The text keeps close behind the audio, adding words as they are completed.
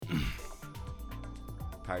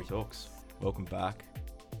Harry Talks. Welcome back.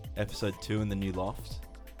 Episode 2 in the new loft.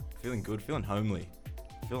 Feeling good, feeling homely.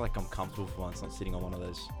 I feel like I'm comfortable for once, not sitting on one of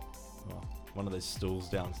those stools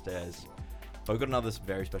downstairs. But we've got another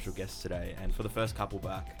very special guest today, and for the first couple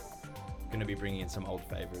back, I'm going to be bringing in some old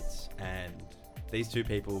favourites. And these two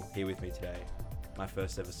people here with me today, my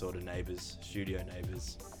first ever sort of neighbours, studio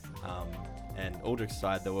neighbours. And all jokes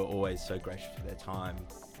aside, they were always so gracious for their time,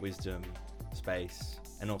 wisdom, space,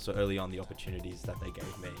 and also early on the opportunities that they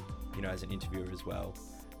gave me, you know, as an interviewer as well.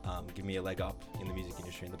 Give me a leg up in the music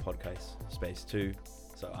industry and the podcast space too.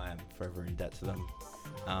 So I am forever in debt to them.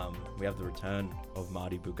 We have the return of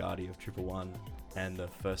Marty Bugatti of Triple One and the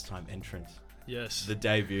first time entrant. Yes. The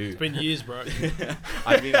debut. It's been years, bro.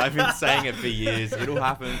 I've been saying it for years. It'll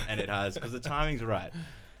happen, and it has, because the timing's right.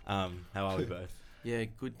 How are we both? Yeah,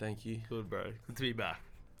 good, thank you. Good, bro. Good to be back.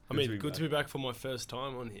 Good to be back for my first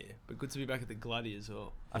time on here, but good to be back at the Gladi as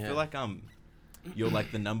well. I feel like you're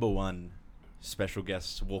like the number one special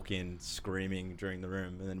guest to walk in screaming during the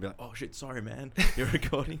room and then be like, oh shit, sorry man, you're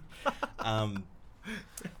recording.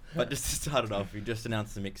 But just to start it off, we just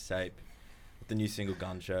announced the mixtape with the new single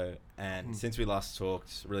Gun Show, and since we last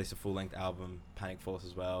talked, released a full-length album, Panic Force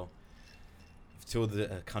as well. We've toured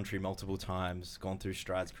the country multiple times, gone through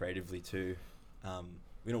strides creatively too.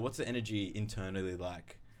 You know, what's the energy internally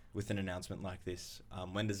like with an announcement like this?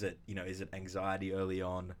 When does it, you know, is it anxiety early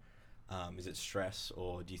on? Is it stress,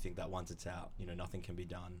 or do you think that once it's out, you know, nothing can be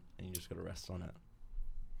done and you just got to rest on it?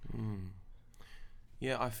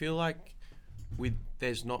 Yeah, I feel like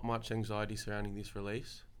there's not much anxiety surrounding this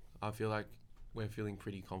release. I feel like we're feeling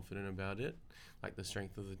pretty confident about it, like the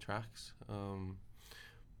strength of the tracks.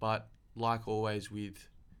 But like always with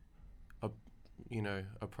a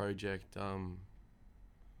project,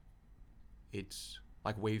 it's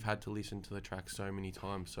like we've had to listen to the track so many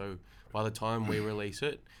times. So by the time we release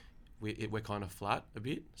it, we're kind of flat a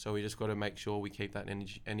bit. So we just got to make sure we keep that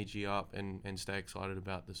energy up and stay excited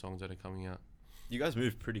about the songs that are coming out. You guys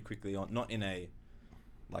move pretty quickly on, not in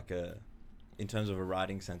in terms of a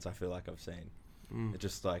writing sense. I feel like I've seen it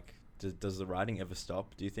just like, does the writing ever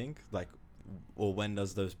stop, do you think? Like, or when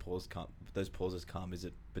does those pauses come? Is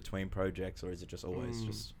it between projects, or is it just always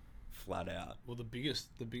just flat out? Well, the biggest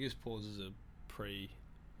pauses are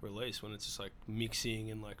pre-release, when it's just like mixing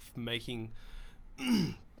and like making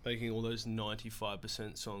all those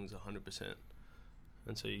 95% songs 100%,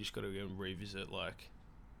 and so you just got to go and revisit like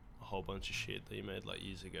a whole bunch of shit that you made like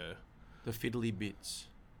years ago. The fiddly bits.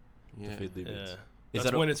 Yeah. The fiddly bits. Yeah.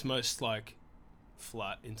 That's when it's most like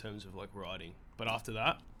flat in terms of like writing. But after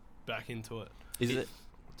that, back into it.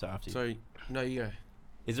 Sorry, no, you go.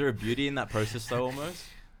 Is there a beauty in that process though, almost?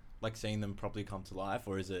 Like seeing them properly come to life,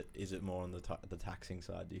 or is it more on the taxing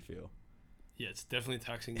side, do you feel? Yeah, it's definitely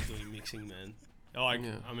taxing doing mixing, man. Like,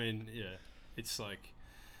 yeah. I mean, yeah, it's like,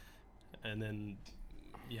 and then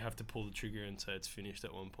you have to pull the trigger and say it's finished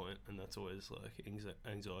at one point, and that's always like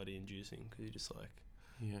anxiety inducing, because you're just like,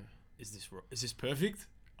 yeah, is this perfect?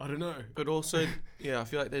 I don't know. But also, yeah, I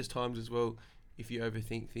feel like there's times as well, if you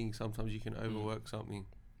overthink things, sometimes you can overwork something.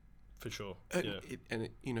 For sure.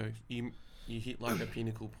 You hit like a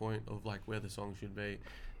pinnacle point of like where the song should be,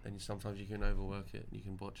 and sometimes you can overwork it, you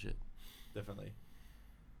can botch it. Definitely.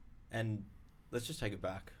 And let's just take it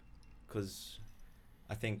back, because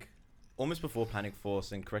I think almost before Panic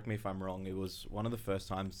Force, and correct me if I'm wrong, it was one of the first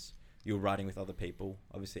times you were writing with other people.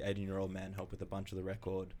 Obviously 18-year-old man helped with a bunch of the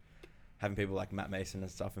record, having people like Matt Mason and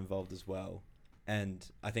stuff involved as well. And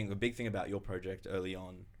I think the big thing about your project early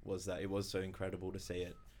on was that it was so incredible to see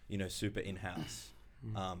it, you know, super in-house.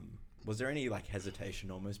 Was there any like hesitation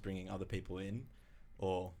almost bringing other people in,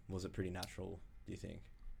 or was it pretty natural, do you think?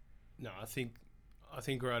 No, I think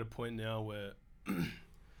we're at a point now where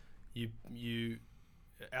you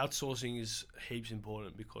outsourcing is heaps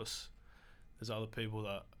important, because there's other people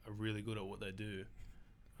that are really good at what they do,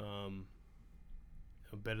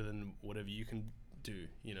 better than whatever you can do,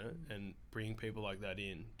 you know, and bringing people like that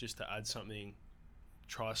in just to add something,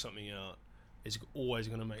 try something out, is always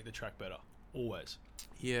going to make the track better. Always.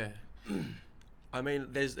 Yeah. I mean,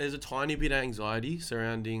 there's a tiny bit of anxiety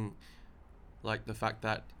surrounding like the fact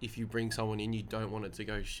that if you bring someone in, you don't want it to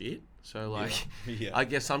go shit. So like, yeah. I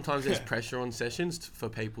guess sometimes there's pressure on sessions for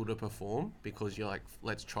people to perform, because you're like,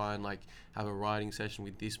 let's try and like have a writing session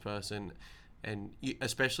with this person. And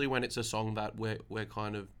especially when it's a song that we're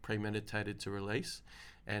kind of premeditated to release,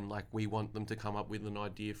 and like we want them to come up with an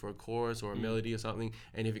idea for a chorus or a melody or something,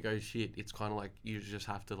 and if it goes shit, it's kind of like you just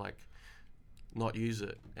have to like not use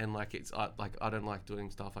it. And like it's like I don't like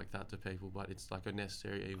doing stuff like that to people, but it's like a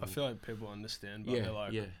necessary evil. I feel like people understand, but they're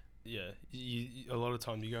like, you a lot of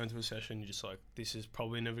times you go into a session, you're just like, this is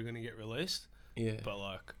probably never going to get released, Yeah. But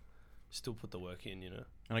like, still put the work in, you know.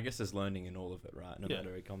 And I guess there's learning in all of it, right? No Yeah.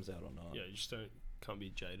 matter it comes out or not. Yeah, you just can't be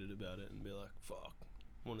jaded about it and be like, fuck,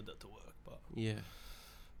 wanted that to work, but Yeah.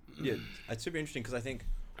 Yeah, it's super interesting because I think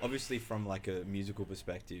obviously from like a musical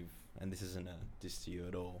perspective, and this isn't a diss to you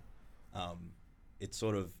at all,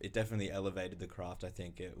 it definitely elevated the craft. I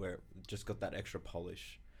think where it just got that extra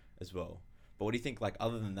polish as well. But what do you think, like,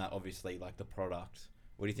 other than that, obviously, like the product,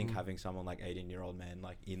 what do you think having someone like 18-year-old man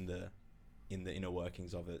like in the inner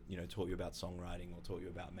workings of it, you know, taught you about songwriting or taught you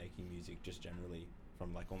about making music just generally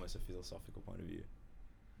from like almost a philosophical point of view?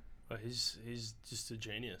 he's just a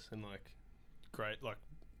genius and like great. Like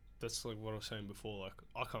that's like what I was saying before. Like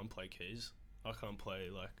I can't play keys. I can't play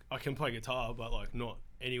I can play guitar, but like not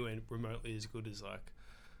anywhere remotely as good as like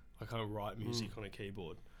I can't write music on a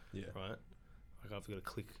keyboard. Yeah. Right. Like I've got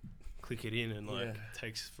to click it in and like it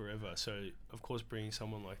takes forever. So of course bringing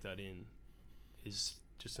someone like that in is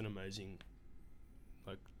just an amazing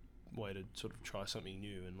like way to sort of try something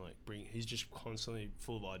new and like he's just constantly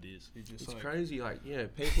full of ideas. He's just It's like, crazy, like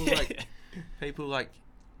people like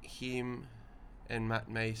him and Matt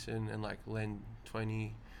Mason and like Len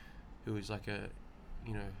 20, who is like a,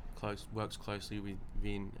 you know, works closely with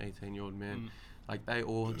Vin, 18-year-old man. Like they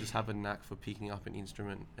all just have a knack for picking up an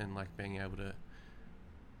instrument and like being able to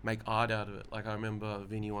make art out of it. Like I remember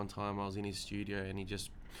Vinny one time I was in his studio and he just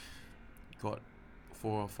got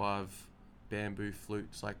 4 or 5 bamboo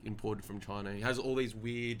flutes like imported from China. He has all these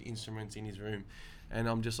weird instruments in his room and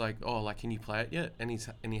I'm just like, oh, like, can you play it yet? And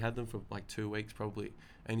he had them for like 2 weeks probably,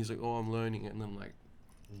 and he's like, oh, I'm learning it, and then like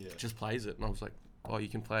just plays it, and I was like, oh, you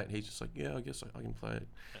can play it? And he's just like, yeah, I guess I can play it.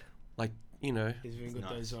 Like, you know, he's even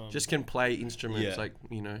got those just can play instruments, like,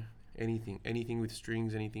 you know, anything with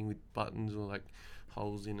strings, anything with buttons or like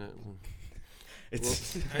holes in it.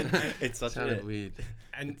 It's it's such weird.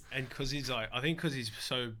 And because he's like, I think because he's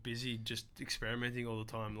so busy just experimenting all the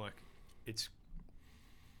time, like it's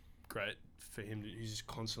great for him. He's just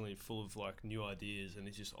constantly full of like new ideas and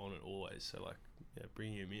he's just on it always. So like, yeah,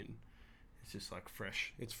 bringing him in, it's just like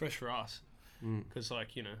fresh. It's fresh for us because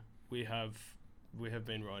like, you know, we have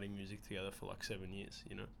been writing music together for like 7 years,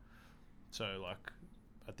 you know. So like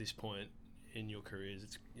at this point in your careers,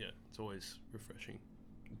 it's always refreshing.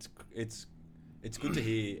 It's good to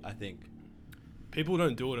hear. I think people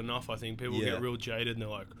don't do it enough. I think people get real jaded and they're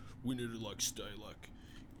like, we need to like stay like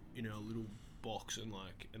in our little box and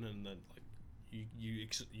then like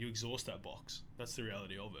you exhaust that box. That's the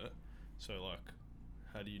reality of it. So like,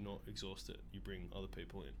 how do you not exhaust it? You bring other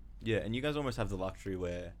people in. Yeah, and you guys almost have the luxury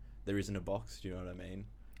where there isn't a box. Do you know what I mean?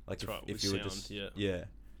 Like that's right, if you sound, were just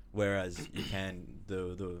whereas you can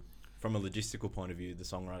the from a logistical point of view, the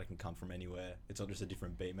songwriter can come from anywhere. It's not just a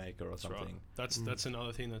different beat maker or something. Right. That's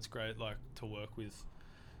another thing that's great, like to work with,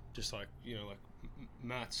 just like, you know, like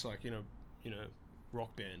Matt's like, you know,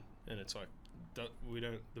 rock band, and it's like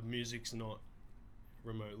the music's not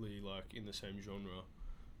remotely like in the same genre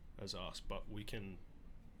as us, but we can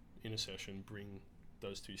in a session bring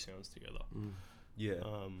those two sounds together.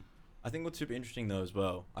 I think what's super interesting though as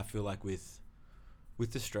well, I feel like with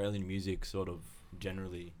Australian music sort of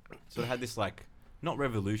generally sort of had this like not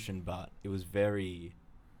revolution, but it was very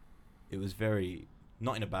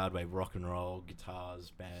not in a bad way, rock and roll,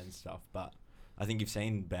 guitars, bands, stuff, but I think you've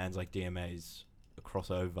seen bands like DMA's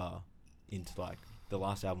crossover into like the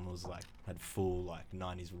last album was like had full like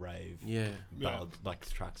 90s rave ballad, like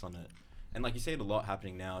tracks on it, and like you see it a lot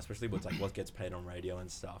happening now, especially with like what gets played on radio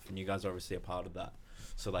and stuff, and you guys are obviously a part of that.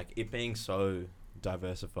 So like it being so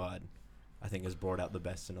diversified, I think has brought out the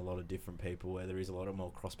best in a lot of different people, where there is a lot of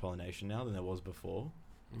more cross-pollination now than there was before.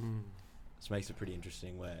 This makes it pretty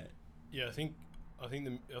interesting where I think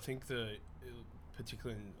the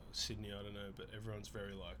particularly in Sydney, I don't know, but everyone's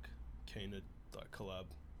very like keen to like collab.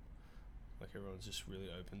 Like everyone's just really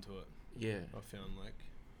open to it. Yeah. I found like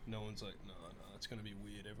no one's like, no, it's gonna be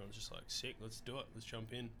weird. Everyone's just like, sick, let's do it, let's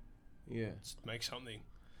jump in. Yeah. Let's make something.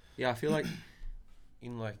 Yeah, I feel like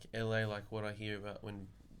in like LA, like what I hear about when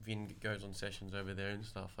Vin goes on sessions over there and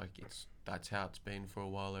stuff, like that's how it's been for a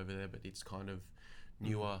while over there, but it's kind of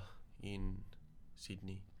newer in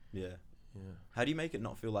Sydney. Yeah. How do you make it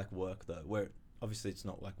not feel like work though? Where obviously it's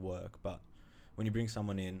not like work, but when you bring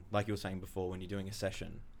someone in, like you were saying before, when you're doing a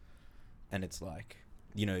session, and it's like,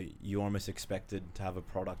 you know, you're almost expected to have a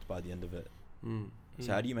product by the end of it.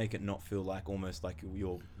 So how do you make it not feel like almost like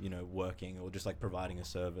you're, you know, working or just like providing a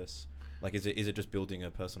service? Like, is it just building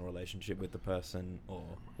a personal relationship with the person, or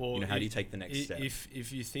you know, how do you take the next step?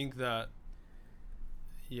 If you think that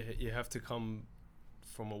you have to come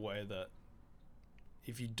from a way that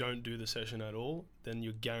if you don't do the session at all, then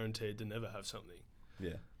you're guaranteed to never have something.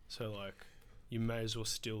 Yeah. So like, you may as well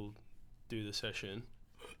still do the session,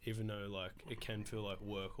 even though like it can feel like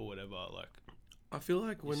work or whatever. Like I feel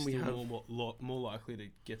like when we have more likely to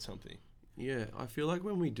get something. Yeah, I feel like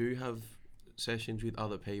when we do have sessions with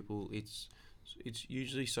other people, it's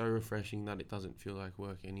usually so refreshing that it doesn't feel like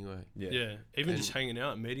work anyway. Yeah. Even just hanging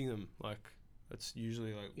out and meeting them, like that's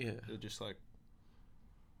usually like they're just like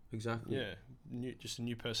exactly. Yeah, just a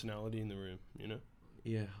new personality in the room, you know.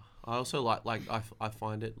 Yeah, I also like I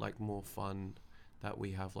find it like more fun that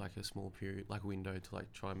we have like a small period like window to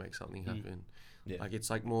like try and make something happen. Yeah, like it's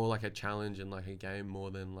like more like a challenge and like a game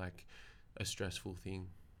more than like a stressful thing.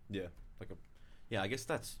 Yeah, I guess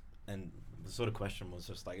that's, and the sort of question was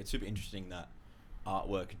just like, it's super interesting that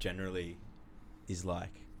artwork generally is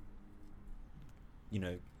like, you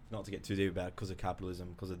know, not to get too deep about it, because of capitalism,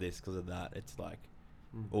 because of this, because of that, it's like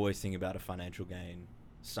always thinking about a financial gain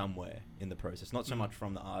somewhere in the process, not so much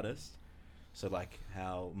from the artist, so like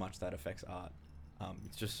how much that affects art.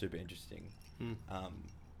 It's just super interesting.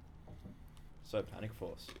 So Panic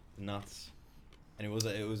Force, nuts, and it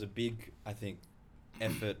was a big, I think,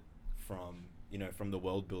 effort from, you know, from the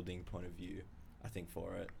world building point of view, I think,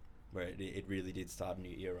 for it, where it really did start a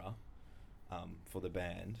new era for the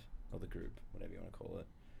band or the group, whatever you want to call it.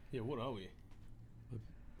 Yeah, what are we?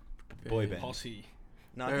 Boy band. Posse.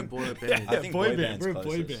 No, I think boy band. I think boy band's We're a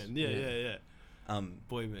closest. boy band. Yeah.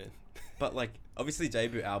 Boy band. But like, obviously,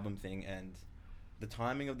 debut album thing, and the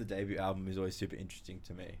timing of the debut album is always super interesting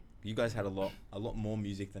to me. You guys had a lot more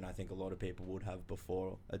music than I think a lot of people would have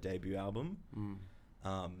before a debut album.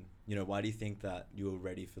 You know, why do you think that you were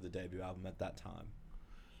ready for the debut album at that time?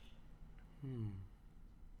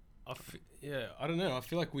 I don't know. I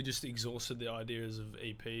feel like we just exhausted the ideas of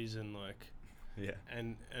EPs and like,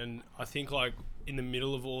 and I think like in the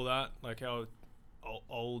middle of all that, like our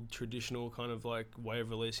old traditional kind of like way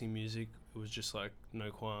of releasing music, it was just like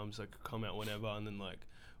no qualms, like come out whenever, and then like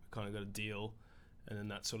we kind of got a deal, and then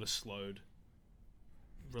that sort of slowed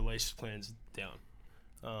release plans down.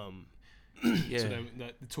 So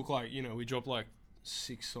that it took like, you know, we dropped like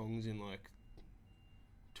 6 songs in like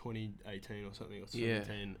 2018 or something, or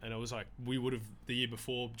 17, and it was like we would have the year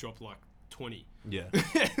before dropped like 20.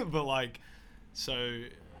 But like, so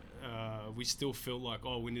we still felt like,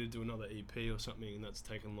 oh, we need to do another EP or something, and that's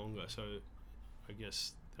taken longer. So I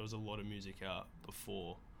guess there was a lot of music out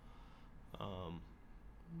before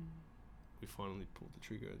we finally pulled the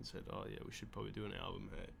trigger and said, oh yeah, we should probably do an album.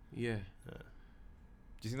 Yeah.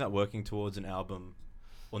 Do you think that working towards an album,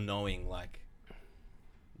 or knowing like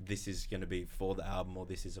this is going to be for the album, or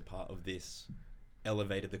this is a part of this,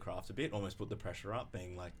 elevated the craft a bit, almost put the pressure up,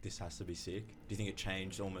 being like, this has to be sick? Do you think it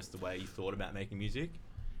changed almost the way you thought about making music?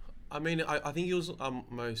 I mean, I think it was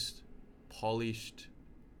most polished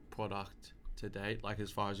product to date, like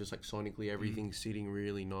as far as just like sonically everything's sitting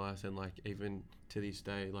really nice, and like even to this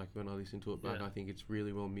day, like when I listen to it back, I think it's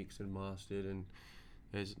really well mixed and mastered, and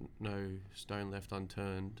there's no stone left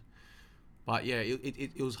unturned. But yeah,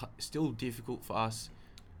 it was still difficult for us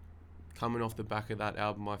coming off the back of that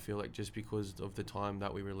album, I feel like, just because of the time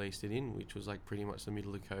that we released it in, which was like pretty much the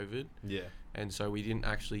middle of COVID. Yeah. And so we didn't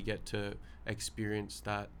actually get to experience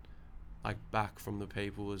that like back from the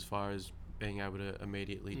people, as far as being able to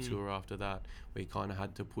immediately tour after that. We kind of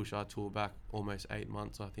had to push our tour back almost 8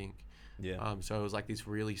 months, I think. Yeah. So it was like this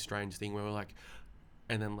really strange thing where we're like,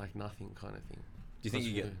 and then like nothing kind of thing. Do you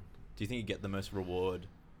think you get the most reward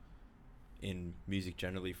in music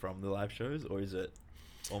generally from the live shows, or is it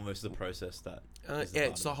almost the process that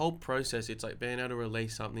it's the whole process? It's like being able to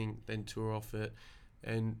release something, then tour off it,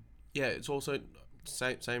 and it's also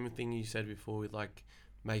same thing you said before with like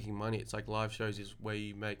making money. It's like live shows is where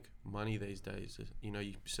you make money these days. You know,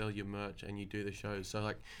 you sell your merch and you do the shows. So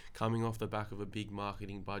like coming off the back of a big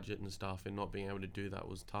marketing budget and stuff and not being able to do that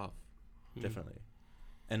was tough. Definitely.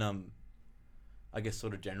 And I guess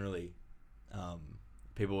sort of generally,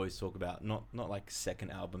 people always talk about not like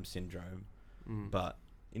second album syndrome, but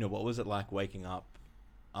you know, what was it like waking up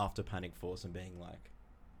after Panic Force and being like,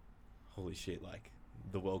 holy shit, like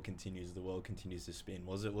the world continues to spin?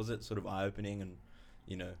 Was it sort of eye-opening and,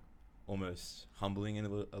 you know, almost humbling in a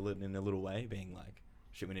little way, being like,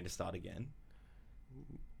 shit, we need to start again?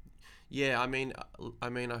 Yeah, I mean,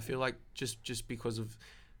 I feel like just because of,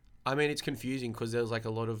 I mean, it's confusing because there's like a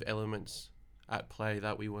lot of elements at play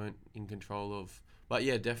that we weren't in control of. But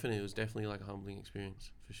yeah, definitely, it was definitely like a humbling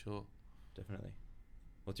experience for sure. Definitely.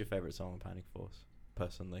 What's your favorite song on Panic Force,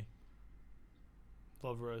 personally?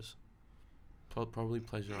 Love Rose. Probably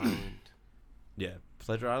Pleasure Island. Yeah,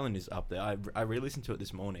 Pleasure Island is up there. I re-listened to it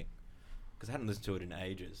this morning because I hadn't listened to it in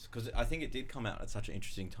ages. Because I think it did come out at such an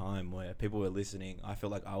interesting time where people were listening. I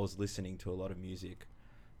feel like I was listening to a lot of music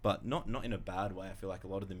but not in a bad way. I feel like a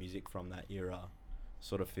lot of the music from that era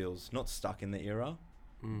sort of feels not stuck in the era,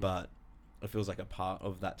 but it feels like a part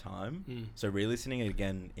of that time. So re-listening it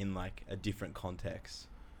again in like a different context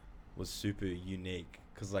was super unique,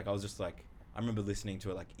 because like I was just like, I remember listening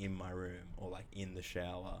to it like in my room or like in the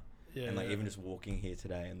shower, and like even just walking here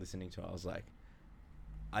today and listening to it, I was like,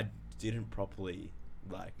 I didn't properly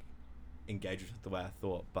like engage with it the way I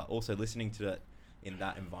thought. But also listening to it in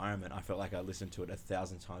that environment, I felt like I listened to it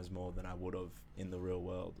 1,000 times more than I would have in the real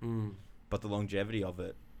world. But the longevity of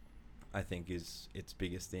it, I think, is its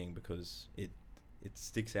biggest thing, because it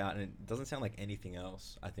sticks out and it doesn't sound like anything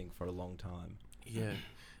else, I think, for a long time. Yeah.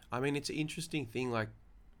 I mean, it's an interesting thing. Like,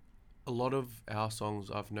 a lot of our songs,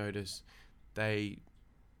 I've noticed, they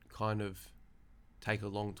kind of take a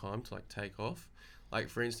long time to like take off. Like,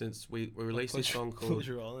 for instance, we released this song called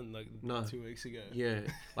Pleasure Island 2 weeks ago. Yeah,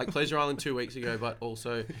 like Pleasure Island 2 weeks ago, but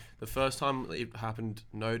also the first time it happened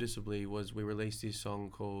noticeably was we released this song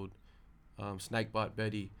called Snakebite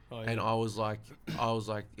Betty, and I was like,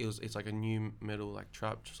 it's like a new metal like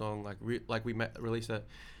trap song, like we released that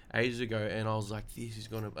ages ago, and I was like,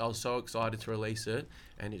 I was so excited to release it,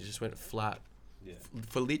 and it just went flat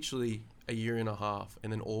for literally a year and a half,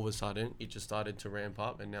 and then all of a sudden it just started to ramp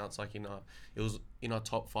up, and now it's like it was in our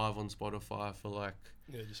top 5 on Spotify for like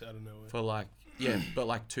just out of nowhere for like but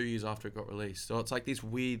like 2 years after it got released. So it's like this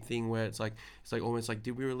weird thing where it's like almost like,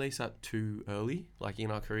 did we release that too early, like in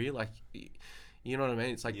our career? Like, you know what I mean?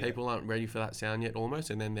 It's like people aren't ready for that sound yet almost,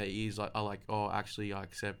 and then their ears are like, oh, actually I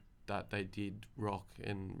accept that they did rock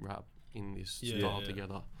and rap in this style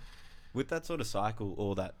together. With that sort of cycle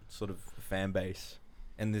or that sort of fan base,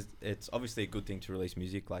 and it's obviously a good thing to release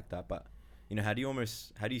music like that, but you know, how do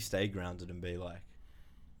you stay grounded and be like,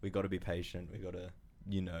 we got to be patient, we got to,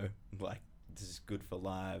 you know, like, this is good for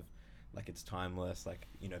live, like it's timeless, like,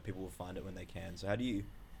 you know, people will find it when they can. So how do you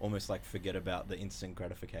almost like forget about the instant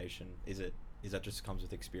gratification? Is that just comes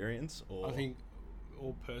with experience? Or I think,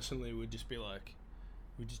 or personally, would just be like,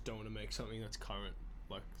 we just don't want to make something that's current,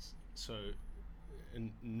 like, so,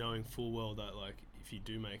 and knowing full well that like, if you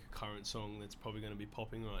do make a current song that's probably going to be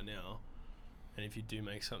popping right now, and if you do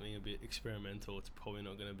make something a bit experimental, it's probably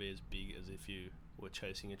not going to be as big as if you were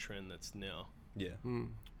chasing a trend that's now.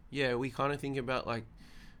 Yeah, we kind of think about like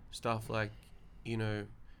stuff like, you know,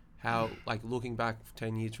 how like looking back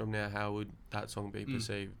 10 years from now, how would that song be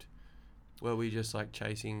perceived? Were we just like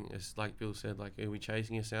chasing, like Bill said, like, are we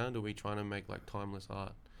chasing a sound, or are we trying to make like timeless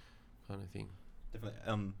art kind of thing?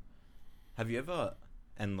 Definitely. Have you ever,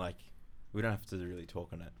 and like, we don't have to really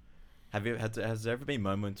talk on it, has there ever been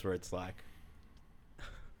moments where it's like,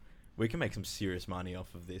 we can make some serious money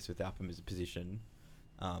off of this with our position,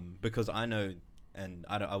 because I know, and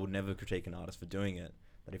I would never critique an artist for doing it,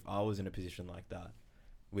 but if I was in a position like that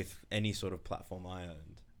with any sort of platform I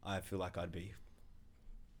owned, I feel like I'd be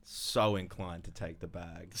so inclined to take the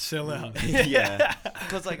bag, sell out. Yeah,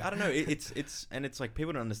 because like, I don't know, it's like,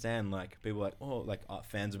 people don't understand, like, people like, oh, like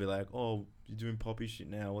fans will be like, oh, you're doing poppy shit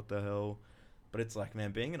now, what the hell? But it's like,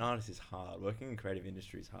 man, being an artist is hard, working in creative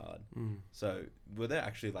industry is hard. So were there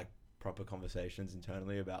actually like proper conversations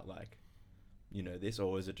internally about like, you know, this,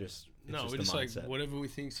 or is it just no, we're just like, whatever we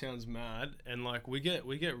think sounds mad, and like we get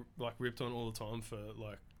like ripped on all the time for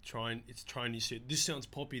like trying new shit. This sounds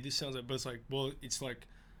poppy, this sounds like, but it's like, well, it's like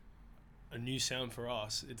a new sound for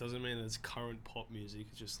us. It doesn't mean that it's current pop music.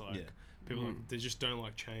 It's just like people like, they just don't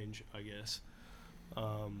like change, I guess.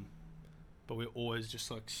 But we're always just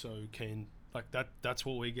like so keen, like that's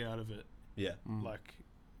what we get out of it.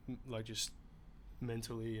 Like just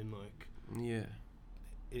mentally, and like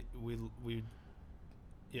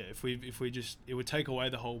if we just, it would take away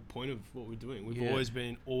the whole point of what we're doing. We've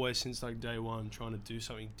always since like day one trying to do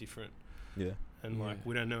something different, and like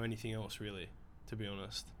we don't know anything else really, to be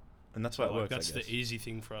honest. And that's why it works. That's the easy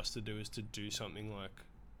thing for us to do, is to do something like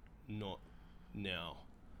not now.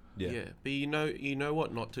 Yeah, but you know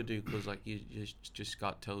what not to do, because like you just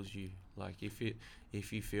gut tells you, like, if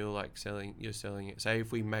you feel like you're selling it. Say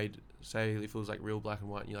if it was like real black and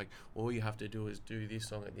white, and you're like, all you have to do is do this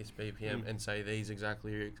song at this BPM and say these exact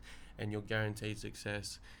lyrics, and you're guaranteed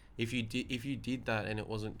success. If you did that and it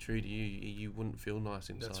wasn't true to you, you wouldn't feel nice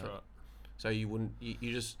inside. That's right. So you wouldn't,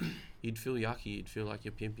 you'd feel yucky. You'd feel like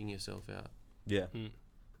you're pimping yourself out. Yeah.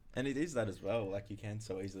 And it is that as well. Like, you can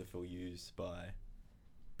so easily feel used by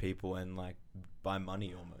people and like by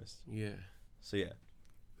money almost. Yeah. So yeah,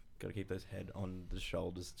 got to keep those head on the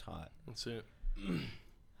shoulders tight. That's it.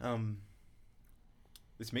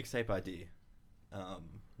 This mixtape idea,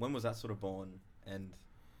 when was that sort of born? And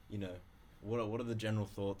you know, what are the general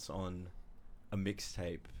thoughts on a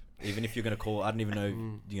mixtape? Even if you're gonna call, I don't even know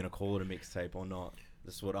if you're gonna call it a mixtape or not.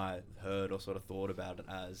 That's what I heard or sort of thought about it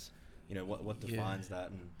as. You know, what defines that,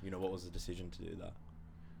 and you know, what was the decision to do that?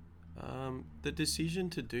 The decision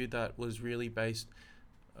to do that was really based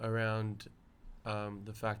around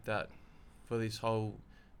the fact that for this whole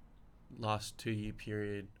last 2-year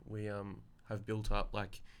period, we have built up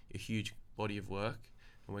like a huge body of work,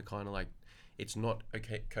 and we're kind of like, it's not a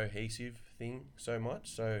cohesive thing so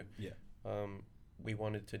much. So we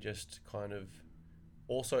wanted to just kind of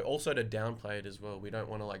also to downplay it as well. We don't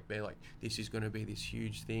want to like be like, this is going to be this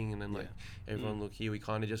huge thing, and then like everyone look here. We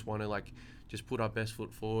kind of just want to like just put our best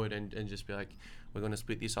foot forward and just be like, we're going to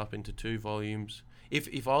split this up into 2 volumes.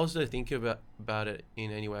 If I was to think about it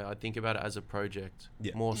in any way, I'd think about it as a project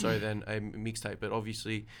more so than a mixtape. But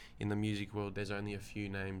obviously in the music world, there's only a few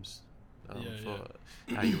names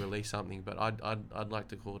for how you release something. But I'd like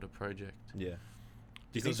to call it a project. Yeah.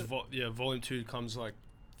 Because volume 2 comes like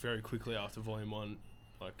very quickly after volume 1.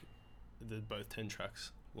 Like they're both 10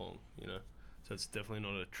 tracks long, you know. So it's definitely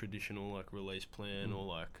not a traditional like release plan or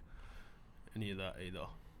like any of that either.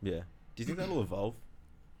 Yeah. Do you think that'll evolve?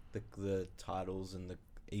 The titles and the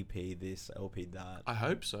EP this, LP that? I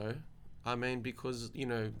hope so. I mean, because, you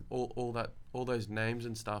know, all those names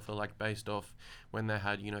and stuff are like based off when they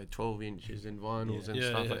had, you know, 12 inches and vinyls and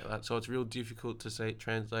stuff like that. So it's real difficult to say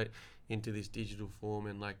translate into this digital form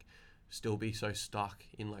and like still be so stuck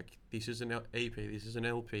in like, this is an EP, this is an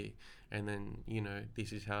LP, and then, you know,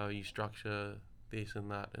 this is how you structure this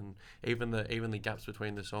and that, and even the gaps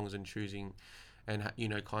between the songs and choosing and you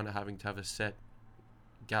know, kind of having to have a set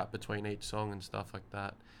gap between each song and stuff like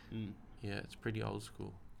that. Yeah, it's pretty old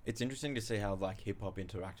school. It's interesting to see how like hip hop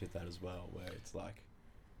interact with that as well, where it's like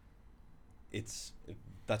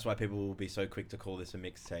that's why people will be so quick to call this a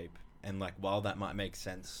mixtape. And like, while that might make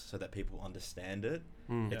sense so that people understand it,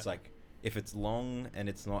 it's like, if it's long and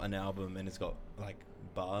it's not an album and it's got like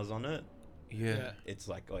bars on it, it's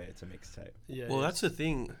like, oh yeah, it's a mixtape. Well, that's the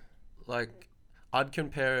thing. Like, I'd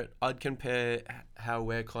compare how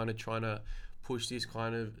we're kind of trying to push this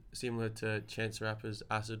kind of similar to Chance the Rapper's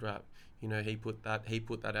Acid Rap. You know, he put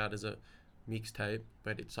that out as a mixtape,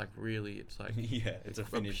 but it's like really, it's like it's a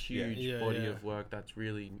finished huge body of work that's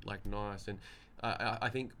really like nice. And I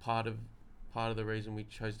think part of the reason we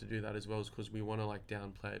chose to do that as well is because we want to like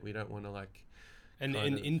downplay it. We don't want to like and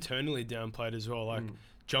internally downplay it as well. Like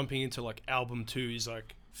jumping into like album 2 is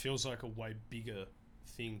like feels like a way bigger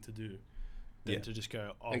thing to do than to just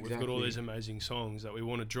go, we've got all these amazing songs that we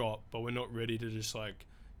want to drop, but we're not ready to just like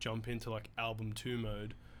jump into like album 2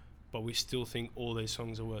 mode, but we still think all these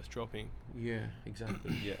songs are worth dropping. Yeah,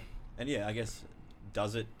 exactly. And I guess,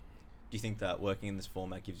 do you think that working in this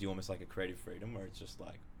format gives you almost like a creative freedom where it's just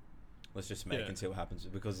like, let's just make and see what happens,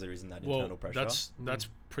 because there isn't that internal pressure? That's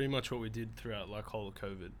pretty much what we did throughout like whole of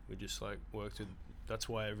COVID. We just like worked with, that's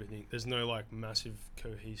why everything, there's no like massive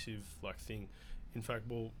cohesive like thing. In fact,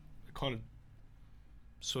 it kind of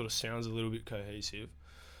sort of sounds a little bit cohesive.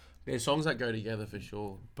 There's songs that go together for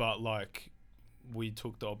sure. But like, we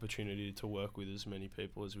took the opportunity to work with as many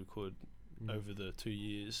people as we could over the 2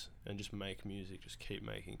 years and just make music, just keep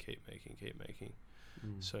making.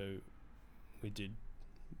 So we did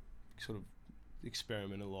sort of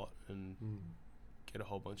experiment a lot and get a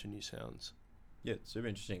whole bunch of new sounds. Yeah, it's super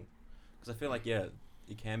interesting. Because I feel like, it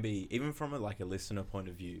can be, even from a listener point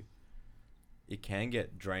of view, it can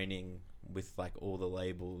get draining with like all the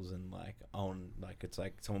labels and it's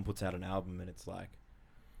like someone puts out an album and it's like,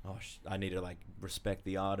 I need to like respect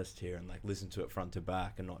the artist here and like listen to it front to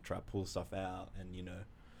back and not try to pull stuff out. And you know,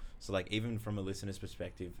 so like, even from a listener's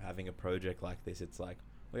perspective, having a project like this, it's like,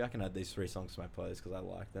 I can add these 3 songs to my playlist because I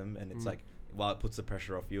like them. And it's like, while it puts the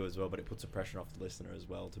pressure off you as well, but it puts the pressure off the listener as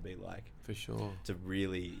well to be like, for sure, to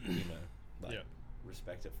really, you know, like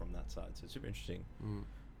respect it from that side. So it's super interesting.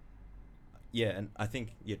 Yeah, and I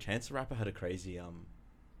think Chance the Rapper had a crazy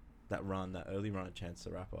that early run of Chance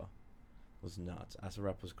the Rapper was nuts. Acid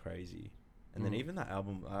Rap was crazy, and then even that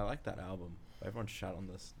album, I like that album. Everyone shut on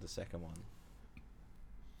the second one.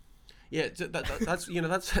 Yeah, that's you know,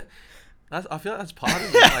 that's I feel like that's part of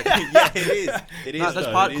it. Like, it is. It is. That's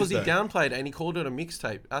part because he downplayed it and he called it a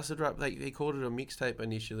mixtape. Acid Rap, he called it a mixtape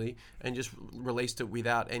initially and just released it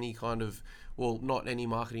without any kind of, not any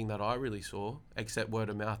marketing that I really saw, except word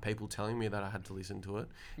of mouth, people telling me that I had to listen to it.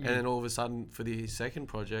 And then all of a sudden, for his second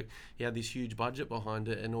project, he had this huge budget behind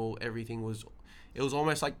it, and everything was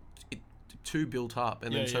almost like too built up.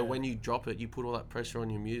 And then when you drop it, you put all that pressure on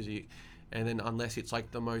your music. And then unless it's like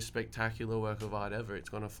the most spectacular work of art ever, it's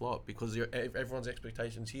going to flop because everyone's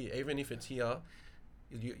expectations here. Even if it's here,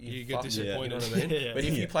 you get disappointed. You know what I mean? But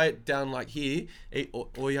if you play it down like here,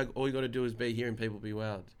 all you got to do is be here and people be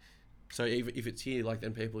wowed. So if it's here, like,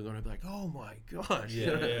 then people are gonna be like, oh my gosh.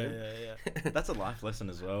 Yeah. That's a life lesson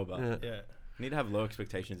as well, but Yeah. Yeah. you need to have low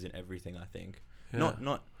expectations in everything, I think. Yeah.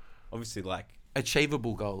 Not obviously like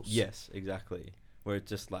Achievable goals. yes, exactly. Where it's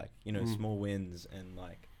just like, small wins, and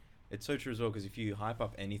like it's so true as well, because if you hype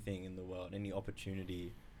up anything in the world, any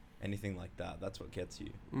opportunity, anything like that, that's what gets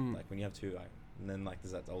you. Like when you have two, like, and then like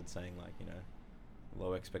there's that old saying, like,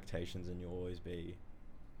 low expectations and you'll always be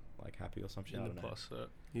like happy or some shit. I In the don't know. plus,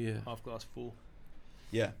 Yeah. half glass full.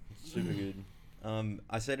 Yeah, super good. I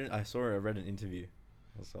read an interview.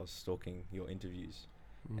 I was stalking your interviews,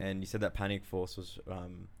 and you said that Panic Force was, I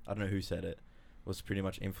don't know who said it, was pretty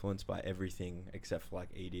much influenced by everything except for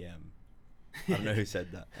like EDM. I don't know who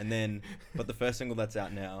said that. And then, but the first single that's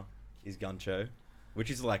out now is Guncho, which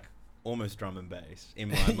is like almost drum and bass in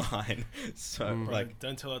my mind. So Bro, like,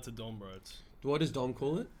 don't tell that to Dom, bro. What does Dom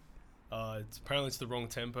call it? Apparently it's the wrong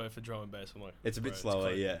tempo for drum and bass. I'm like, it's a bit bro, slower,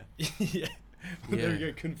 close. yeah. Yeah. There we Yeah.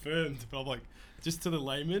 go, confirmed. But I'm like, just to the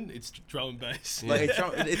layman, it's drum and bass. Like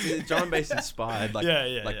it's drum and bass inspired, like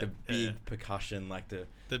the big yeah. percussion, like the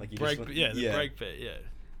like you break, just, break beat, yeah.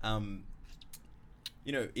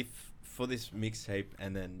 If for this mixtape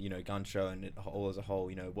and then Guncho and it all as a whole,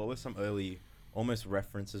 what were some early almost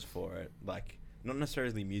references for it? Like not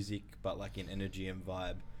necessarily music, but like in energy and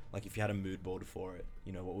vibe. Like if you had a mood board for it,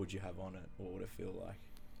 what would you have on it? What would it feel like?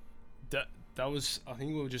 That was, I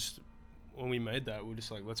think we were just, when we made that, we were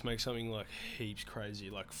just like, let's make something like heaps crazy,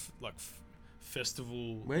 like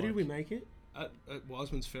festival. Where did we make it? At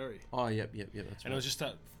Wiseman's Ferry. Oh, yep. That's right. And it was just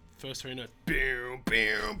that first 3 notes, boom,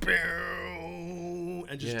 boom, boom,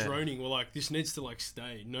 and just droning. We're like, this needs to like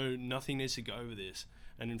stay. No, nothing needs to go over this.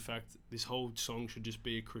 And in fact, this whole song should just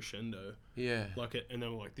be a crescendo. Yeah. Like it, and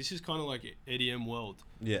then we're like, this is kind of like EDM world.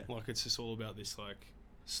 Yeah. Like it's just all about this like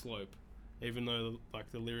slope. Even though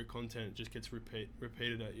like the lyric content just gets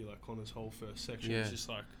repeated at you, like on this whole first section, it's just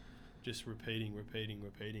like just repeating,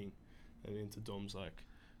 and into Dom's like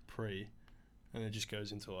pre, and it just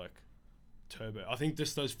goes into like turbo. I think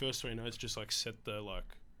just those first 3 notes just like set the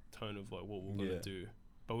like tone of like what we're gonna do.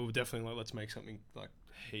 But we were definitely like, let's make something like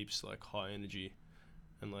heaps like high energy,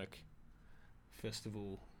 and like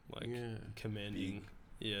festival like commanding.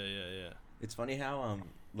 Big. Yeah. It's funny how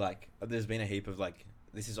like there's been a heap of like.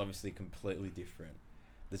 This is obviously completely different.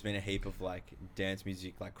 There's been a heap of like dance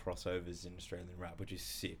music like crossovers in Australian rap, which is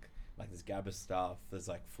sick. Like there's Gabba stuff, there's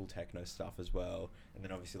like full techno stuff as well, and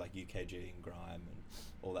then obviously like UKG and grime and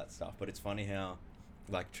all that stuff. But it's funny how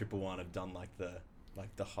like Triple One have done like the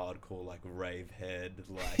hardcore like rave head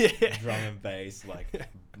like drum and bass like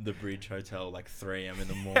the Bridge Hotel like 3 a.m. in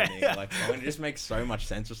the morning. Like it just makes so much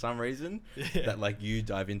sense for some reason that like you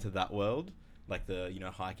dive into that world, like the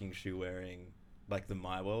hiking shoe wearing. Like the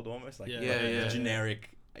my world almost, like the generic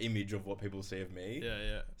image of what people see of me.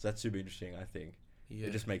 Yeah. So that's super interesting, I think. Yeah.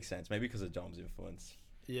 It just makes sense, maybe because of Dom's influence.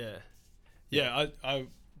 Yeah. I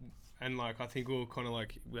and like I think we were kind of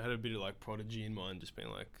like we had a bit of like Prodigy in mind, just being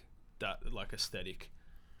like that like aesthetic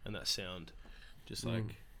and that sound, just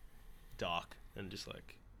like dark and just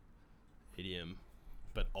like EDM,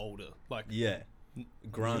 but older, like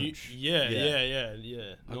grunge.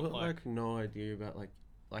 Yeah. I've got like no idea about like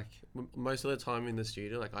most of the time in the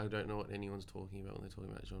studio, like I don't know what anyone's talking about when they're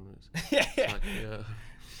talking about genres.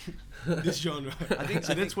 This genre. I think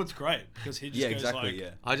so. That's what's great because he just goes like,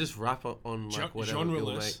 I just rap on like whatever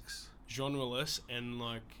Bill makes. Genreless, and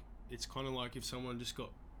like it's kind of like if someone just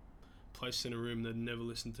got placed in a room that never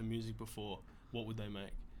listened to music before, what would they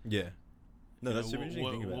make? Yeah. No, that's super interesting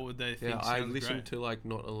to think about. What would they think? Yeah, I listen to like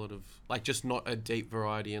not a lot of like just not a deep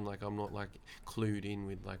variety, and like I'm not like clued in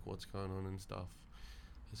with like what's going on and stuff.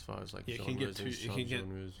 As far as like genres and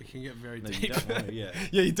subgenres. It can get very deep. You don't want to,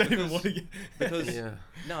 you don't even want to get... Because,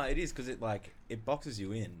 no, it is because it boxes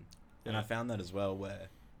you in. And I found that as well where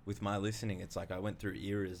with my listening, it's like I went through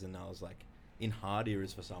eras and I was like in hard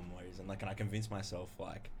eras for some reason. Like, and I convinced myself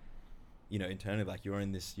like, internally, like you're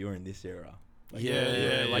in this era. Like,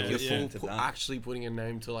 like you're actually putting a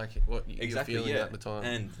name to like what you're feeling at the time.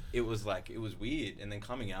 And it was weird. And then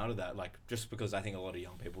coming out of that, like just because I think a lot of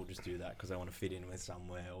young people just do that because they want to fit in with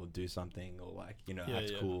somewhere or do something or like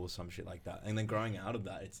act cool or some shit like that. And then growing out of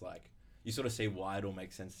that, it's like you sort of see why it all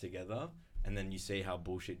makes sense together, and then you see how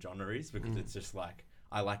bullshit genre is because it's just like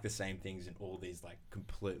I like the same things in all these like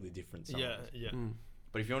completely different songs.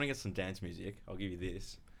 But if you want to get some dance music, I'll give you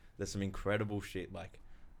this. There's some incredible shit like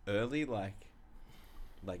early like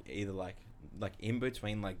either like in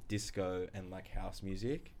between like disco and like house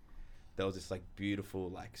music, there was this like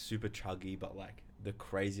beautiful like super chuggy but like the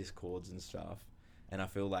craziest chords and stuff. And I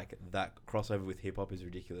feel like that crossover with hip hop is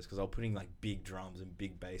ridiculous because I was putting like big drums and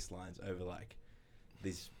big bass lines over like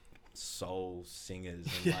these soul singers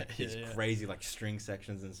and like these crazy like string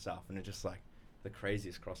sections and stuff, and it's just like the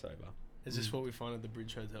craziest crossover. Is this what we find at the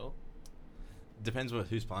Bridge Hotel? Depends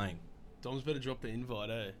who's playing. Dom's better drop the invite,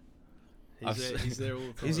 eh? He's there all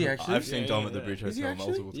the time. Is he actually? I've seen Dom at the Bridge Hotel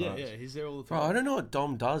multiple times. Yeah, he's there all the time. Bro, I don't know what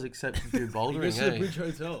Dom does except do bouldering. He goes to the Bridge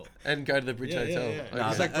Hotel. And go to the Bridge Hotel. Yeah. Okay. No,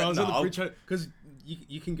 It's like, bro, I was at the I'll- Bridge Hotel because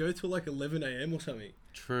you can go till like 11 a.m. or something.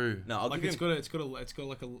 True. No, I'll Like give him. it's got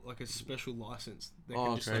like a special license. That Oh,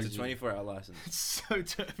 can just, crazy. It's a 24-hour license. it's so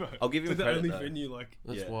turbo. I'll give him It's the credit, only though. venue like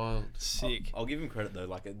That's Yeah. wild. sick. I'll give him credit though.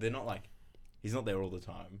 Like they're not like he's not there all the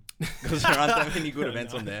time because there aren't that many good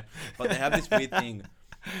events on there. But they have this weird thing,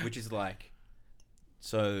 which is like.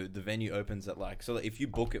 So the venue opens at like, so that if you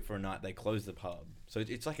book it for a night, they close the pub. So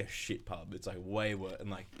it's like a shit pub. It's like way worse. And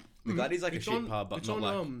like, the Gladdy's like It's a shit on- pub, but it's not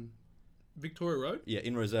on, like, Victoria Road. yeah,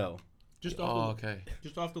 in Roselle. Just after, Oh, okay.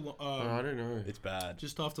 just after, I don't know. It's bad.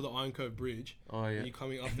 just after the Iron Cove Bridge. Oh, yeah. And you're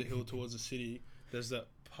coming up the hill towards the city. There's that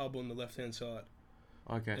pub on the left hand side,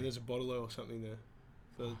 and Okay. there's a bottle or something there.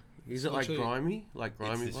 So Is it like literally- grimy? Like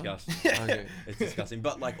grimy? It's one? disgusting. Okay. It's disgusting.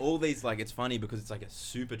 But like all these, like it's funny because it's like a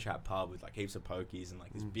super chat pub with like heaps of pokies and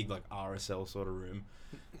like this big like RSL sort of room,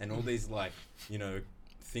 and all these like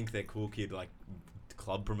think they're cool kid like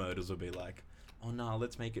club promoters will be like, oh no,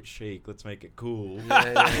 let's make it chic, let's make it cool.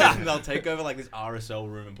 Yeah. And they'll take over like this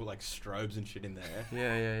RSL room and put like strobes and shit in there.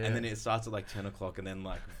 Yeah. And then it starts at like 10 o'clock, and then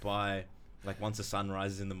like once the sun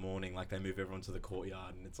rises in the morning, like they move everyone to the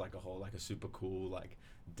courtyard, and it's like a whole like a super cool like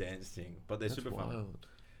dance thing. But they're That's super fun. wild.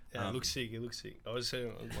 yeah, it looks sick. It looks sick. I was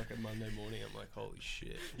saying on like a Monday morning, I'm like, holy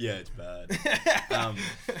shit. Yeah, it's bad.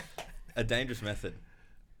 A Dangerous Method.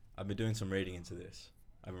 I've been doing some reading into this.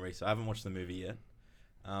 I haven't watched the movie yet.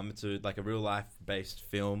 It's like a real life based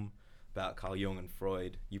film about Carl Jung and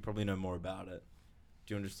Freud. You probably know more about it.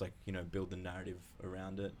 Do you want to just like build the narrative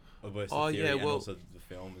around it, or both the theory and also the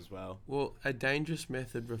film as well? Well, a dangerous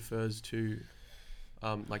method refers to,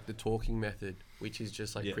 like the talking method, which is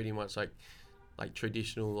just like pretty much like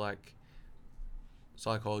traditional like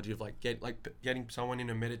psychology of like getting someone in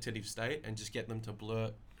a meditative state and just get them to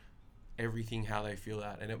blurt everything how they feel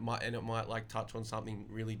that, and it might like touch on something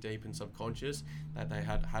really deep and subconscious that they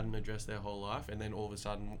hadn't addressed their whole life, and then all of a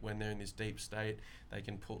sudden when they're in this deep state they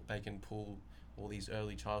can pull all these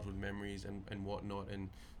early childhood memories and whatnot and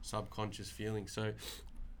subconscious feelings. So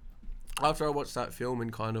after I watched that film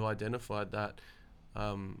and kind of identified that,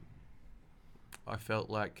 I felt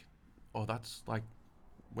like, oh, that's like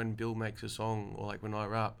when Bill makes a song, or like when I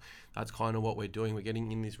rap, that's kind of what we're doing. We're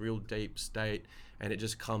getting in this real deep state and it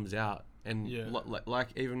just comes out. And like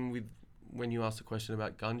even with when you asked the question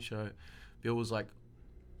about Gun Show, Bill was like,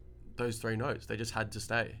 those three notes, they just had to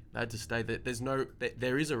stay. They had to stay.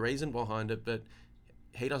 There is a reason behind it, but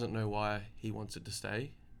he doesn't know why he wants it to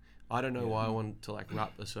stay. I don't know why I want to like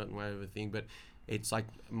rap a certain way of a thing, but it's like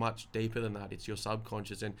much deeper than that. It's your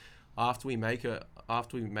subconscious. And after we make a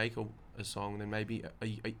song, then maybe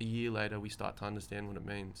a year later we start to understand what it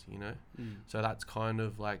means, So that's kind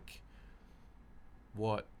of like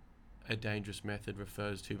what a dangerous method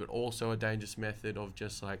refers to, but also a dangerous method of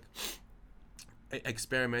just like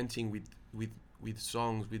experimenting with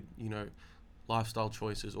songs, with lifestyle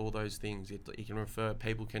choices, all those things.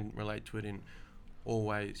 People can relate to it in all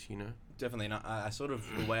ways, Definitely. And I sort of,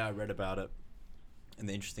 the way I read about it, and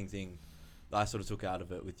the interesting thing that I sort of took out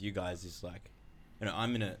of it with you guys is like,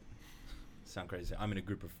 I'm in a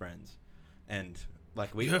group of friends, and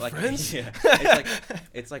like we you have like friends? Yeah,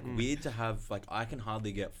 it's like weird to have like, I can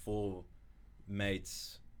hardly get 4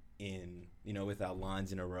 mates in with our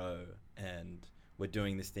lines in a row, and we're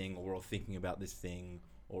doing this thing, or we're all thinking about this thing,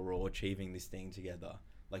 or we're all achieving this thing together.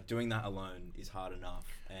 Like doing that alone is hard enough,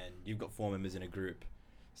 and you've got 4 members in a group,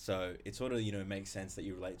 so it sort of makes sense that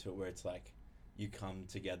you relate to it, where it's like you come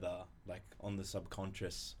together like on the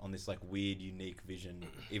subconscious, on this like weird unique vision,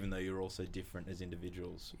 even though you're also different as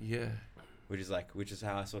individuals. Yeah. Which is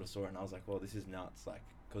how I sort of saw it, and I was like, well, this is nuts, like,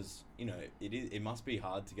 because it must be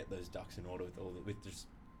hard to get those ducks in order with just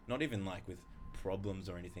not even like with problems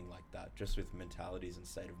or anything like that, just with mentalities and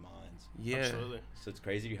state of minds. Yeah. Absolutely. So it's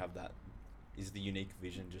crazy you have that. Is the unique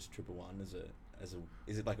vision just 111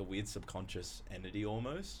 is it like a weird subconscious entity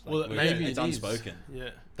almost? Like, Well, maybe it's it is. unspoken. Yeah.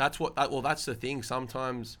 That's the thing.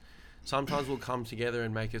 Sometimes we'll come together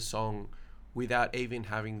and make a song without even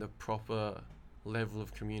having the proper level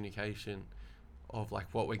of communication of like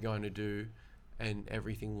what we're going to do, and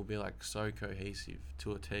everything will be like so cohesive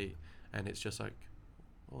to a T, and it's just like,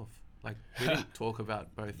 like we didn't talk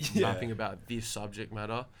about both rapping about this subject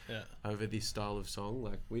matter over this style of song.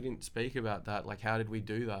 Like we didn't speak about that. Like how did we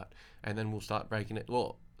do that? And then we'll start breaking it.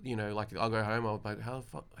 Well, like I'll go home, I'll be like,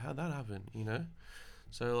 how'd that happen?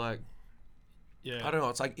 So like, Yeah. I don't know.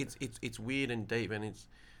 It's like it's weird and deep, and it's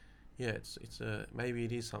maybe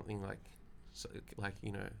it is something like, like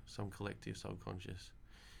some collective subconscious.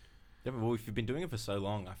 Yeah, but well, if you've been doing it for so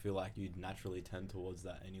long, I feel like you'd naturally tend towards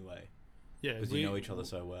that anyway. Yeah, because you know each other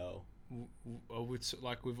so well.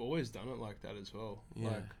 We've always done it like that as well. Yeah.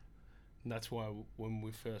 Like, and that's why when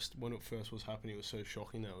it first was happening, it was so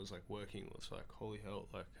shocking that it was like working. It was like, holy hell!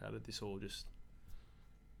 Like, how did this all just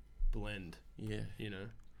blend? Yeah.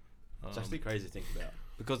 It's actually crazy to think about,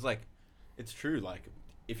 because like, it's true. Like,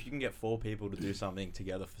 if you can get 4 people to do something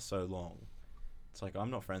together for so long, it's like, I'm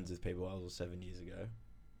not friends with people I was 7 years ago.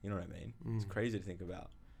 You know what I mean? It's crazy to think about.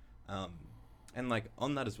 And like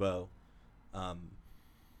on that as well,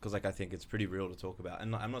 because like I think it's pretty real to talk about.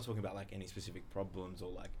 And I'm not talking about like any specific problems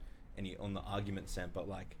or like any on the argument sense, but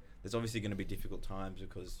like there's obviously going to be difficult times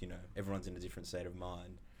because everyone's in a different state of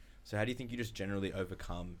mind. So how do you think you just generally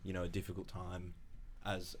overcome a difficult time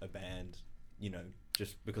as a band?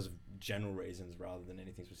 Just because of general reasons rather than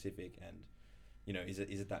anything specific, and is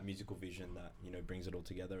it that musical vision that brings it all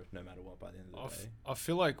together no matter what by the end of the day? I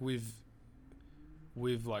feel like we've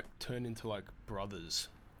like turned into like brothers,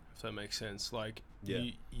 if that makes sense. Like,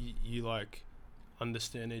 yeah. you like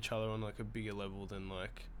understand each other on like a bigger level than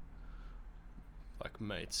like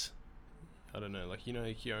mates. I don't know, like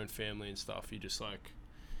like your own family and stuff. You just like,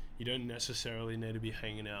 you don't necessarily need to be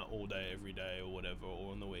hanging out all day every day or whatever,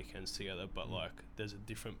 or on the weekends together, but like there's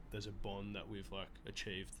a bond that we've like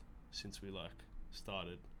achieved since we like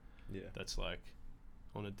started. Yeah, that's like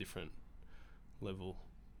on a different level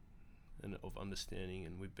and of understanding,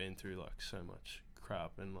 and we've been through like so much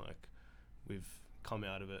crap, and like we've come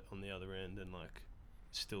out of it on the other end, and like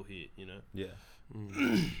still here. Yeah. Do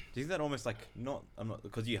you think that almost like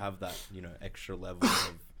because you have that extra level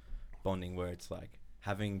of bonding where it's like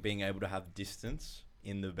being able to have distance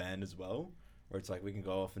in the band as well, where it's like we can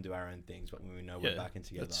go off and do our own things, but when we know we're back in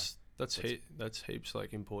together, that's heaps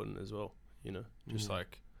like important as well.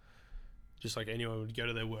 Just like anyone would go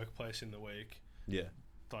to their workplace in the week. Yeah.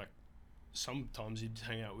 Like sometimes you'd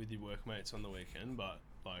hang out with your workmates on the weekend, but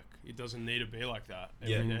like it doesn't need to be like that.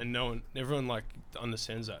 And everyone like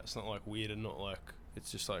understands that. It's not like weird, and not like,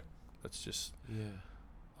 it's just like, that's just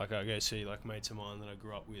like, I go see like mates of mine that I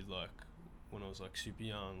grew up with like when I was like super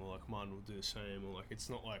young, or like mine will do the same, or like it's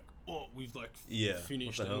not like, oh, we've like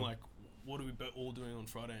finished and like what are we all doing on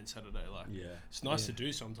Friday and Saturday? Like, it's nice to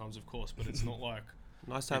do sometimes, of course, but it's not like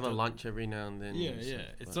nice to have a lunch every now and then.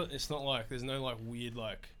 It's not like there's no like weird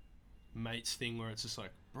like mates thing where it's just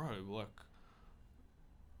like, bro, like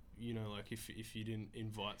like if you didn't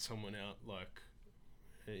invite someone out like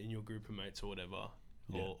in your group of mates or whatever,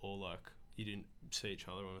 or like you didn't see each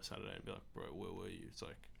other on a Saturday and be like, bro, where were you? It's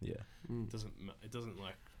like, it doesn't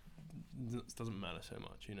matter so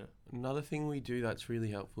much. Another thing we do that's really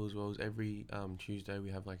helpful as well is every Tuesday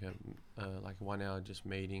we have like a 1 hour just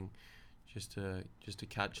meeting, just to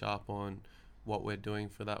catch up on what we're doing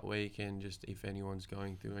for that week, and just if anyone's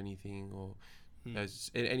going through anything, or there's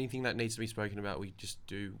anything that needs to be spoken about, we just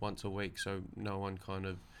do once a week, so no one kind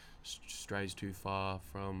of strays too far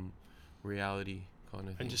from reality, kind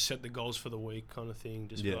of thing. And just set the goals for the week, kind of thing.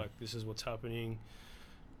 Just be like, this is what's happening.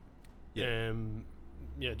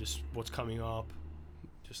 Just what's coming up.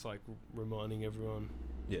 Just like reminding everyone.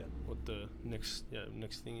 What the next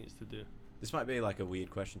thing is to do. This might be like a weird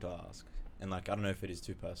question to ask, and like I don't know if it is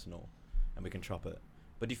too personal, and we can chop it.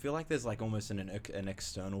 But do you feel like there's like almost an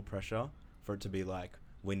external pressure for it to be like,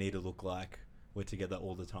 we need to look like we're together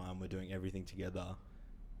all the time, we're doing everything together?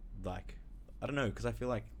 Like, I don't know, because I feel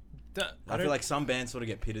like some bands sort of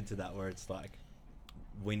get pitted to that, where it's like,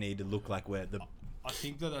 we need to look like we're the. I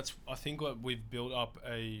think that we've built up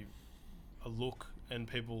a look, and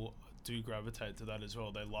people do gravitate to that as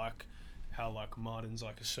well. They like how like Martin's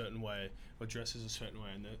like a certain way, or dresses a certain way,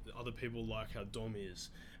 and the other people like how Dom is,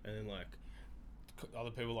 and then like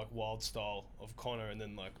other people like wild style of Connor, and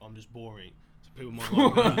then like I'm just boring. So people might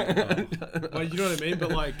like that. Like, you know what I mean?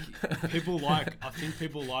 But like I think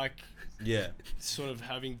people like sort of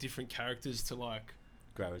having different characters to like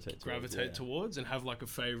gravitate towards, and have like a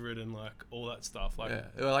favorite and like all that stuff. Like,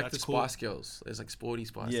 like the Spice Girls. There's like Sporty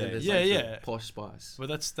Spice. Yeah, and there's the Posh Spice. But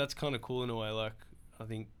that's kind of cool in a way. Like, I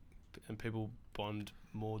think, and people bond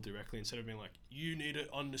more directly instead of being like, you need to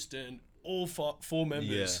understand all 4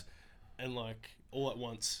 members and like all at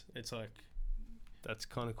once. It's like, that's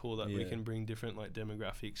kind of cool that we can bring different like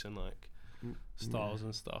demographics and like styles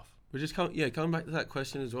and stuff. But just coming back to that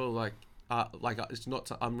question as well, like it's not.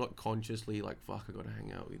 I'm not consciously like, fuck, I got to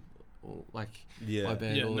hang out with my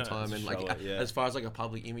band all the time, and like as far as like a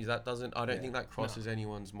public image, that doesn't. I don't think that crosses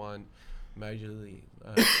anyone's mind. majorly.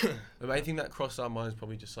 The main thing that crossed our minds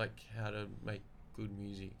probably just like how to make good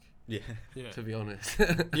music. Yeah. To be honest.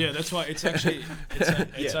 Yeah, that's why it's actually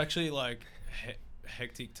it's Yeah. actually like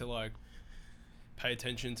hectic to like pay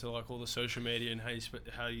attention to like all the social media and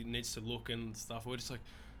how it needs to look and stuff. We're just like,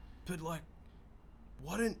 but like,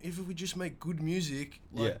 why don't if we just make good music?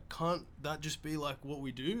 Like, can't that just be like what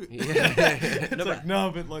we do? Yeah. It's like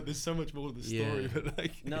no, but like there's so much more to the story. Yeah. But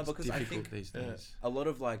like, No, because I difficult think these days. a lot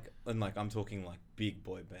of like, and like I'm talking like big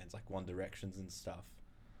boy bands like One Directions and stuff.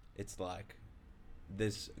 It's like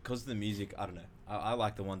because the music, I don't know. I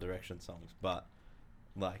like the One Direction songs, but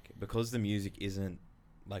like because the music isn't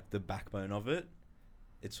like the backbone of it,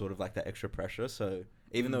 it's sort of like that extra pressure. So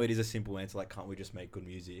even though it is a simple answer, like can't we just make good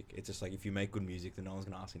music? It's just like if you make good music, then no one's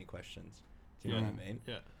gonna ask any questions. Do you know what I mean?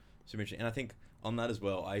 Yeah. Super interesting. And I think on that as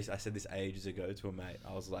well, I said this ages ago to a mate.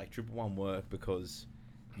 I was like, 111 work because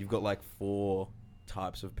you've got like 4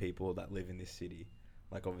 types of people that live in this city.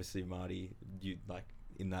 Like obviously Marty, you like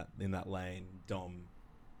in that lane. Dom,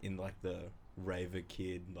 in like the raver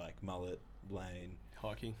kid like mullet lane.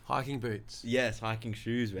 Hiking boots. Yes, hiking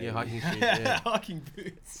shoes, baby. Yeah, hiking shoes. Yeah. hiking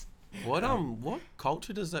boots. What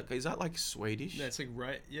culture does that? Is that like Swedish? Yeah, it's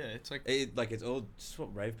like it's like It's all just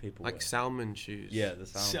what rave people like wear. salmon shoes. Yeah, the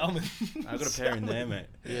salmon. salmon. I got a pair in there, mate.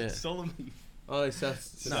 Yeah. Solomon. Oh, it's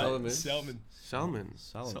Salmon. Salmon.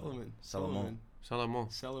 Salomon.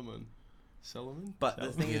 But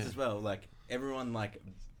the thing Yeah. is as well, like everyone like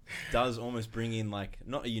does almost bring in like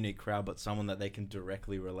not a unique crowd, but someone that they can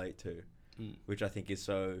directly relate to, which I think is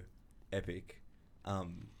so epic.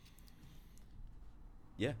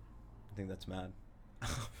 Yeah, I think that's mad.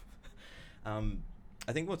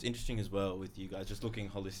 I think what's interesting as well with you guys, just looking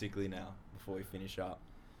holistically now before we finish up,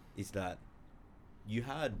 is that you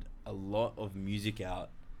had a lot of music out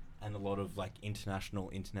and a lot of like international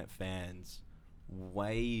internet fans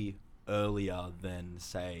way earlier than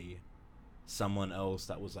say someone else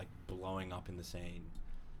that was like blowing up in the scene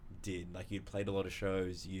did. Like you'd played a lot of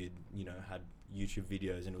shows, you'd had YouTube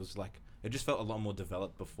videos, and it was like it just felt a lot more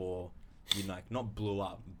developed before you like not blew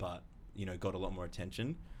up, but got a lot more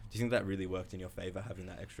attention. Do you think that really worked in your favor, having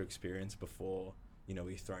that extra experience before we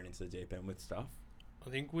were thrown into the deep end with stuff? I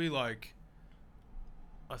think when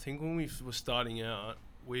we were starting out,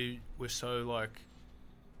 we were so like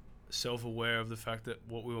self-aware of the fact that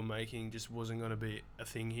what we were making just wasn't going to be a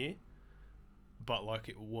thing here, but like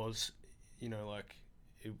it was,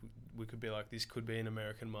 we could be like, this could be an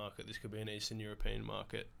American market, this could be an Eastern European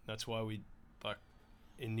market. That's why we like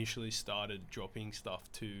initially started dropping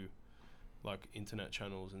stuff to like internet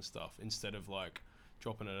channels and stuff instead of like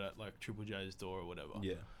dropping it at like Triple J's door or whatever.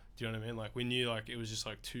 Yeah. Do you know what I mean? Like we knew like it was just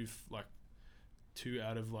like too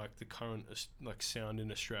out of like the current like sound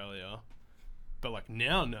in Australia, but like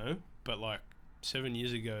now no, but like 7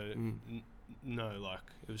 years ago no, like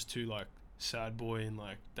it was too like sad boy and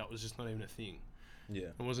like that was just not even a thing. Yeah.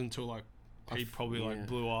 It wasn't until like Pete probably like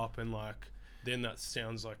blew up and like then that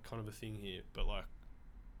sounds like kind of a thing here, but like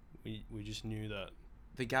we just knew that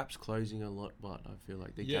the gap's closing a lot, but I feel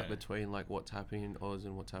like the gap between like what's happening in Oz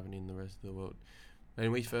and what's happening in the rest of the world.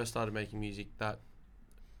 When we first started making music, that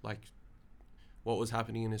like what was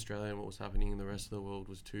happening in Australia and what was happening in the rest of the world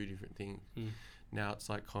was 2 different things. Now it's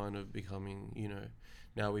like kind of becoming,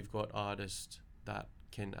 now we've got artists that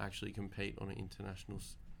can actually compete on an international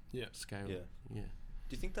scale. Yeah. Yeah.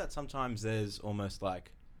 Do you think that sometimes there's almost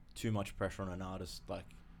like too much pressure on an artist, like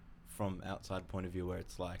from outside point of view, where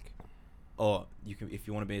it's like, if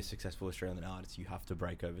you want to be a successful Australian artist, you have to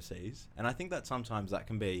break overseas? And I think that sometimes that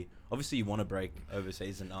can be, obviously you want to break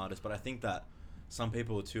overseas as an artist, but I think that some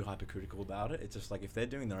people are too hypercritical about it. It's just like if they're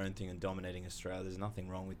doing their own thing and dominating Australia, there's nothing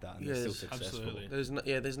wrong with that, and they're still successful.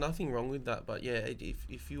 Absolutely. There's nothing wrong with that, but yeah,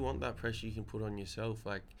 if you want that pressure, you can put on yourself.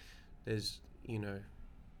 Like, there's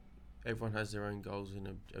everyone has their own goals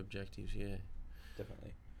and objectives. Yeah,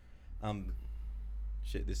 definitely.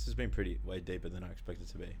 Shit, this has been way deeper than I expected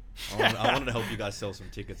to be. I wanted to help you guys sell some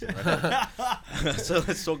tickets. So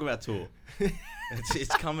let's talk about tour.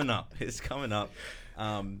 It's coming up. It's coming up.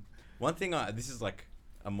 One thing this is like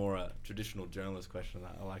a more traditional journalist question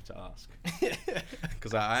that I like to ask,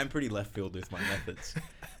 because I am pretty left field with my methods.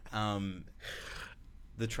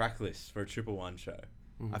 The track list for a 111 show.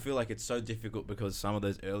 I feel like it's so difficult because some of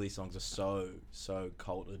those early songs are so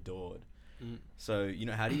cult adored. So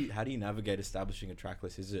how do you navigate establishing a track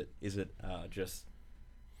list? Is it just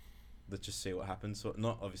let's just see what happens? So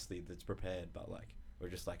not obviously that's prepared, but like or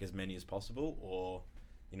just like as many as possible, or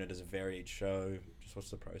does it vary each show? Just what's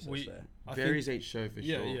the process there? Varies each show for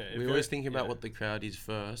sure. Yeah, we always think about what the crowd is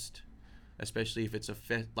first, especially if it's a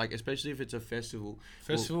festival.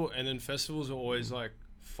 And then festivals are always like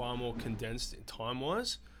far more condensed time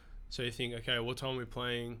wise. So you think, okay, what time are we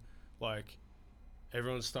playing? Like,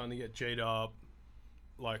 everyone's starting to get G'd up.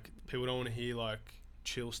 Like, people don't want to hear like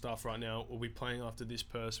chill stuff right now. We'll be playing after this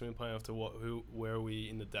person. We're playing after where are we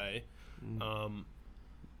in the day?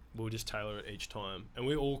 We'll just tailor it each time, and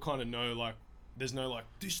we all kind of know like there's no like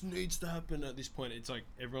this needs to happen at this point. It's like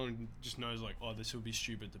everyone just knows like, oh, this will be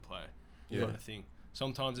stupid to play, kind of thing.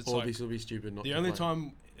 Sometimes it's like this will be stupid not the to only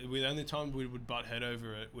play. time we would butt head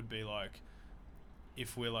over it would be like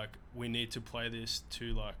if we're like we need to play this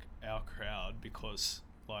to like our crowd because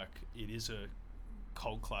like it is a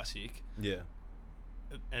cult classic. Yeah.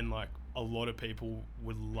 And like a lot of people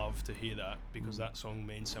would love to hear that because that song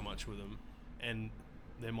means so much with them, and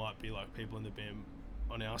there might be like people in the band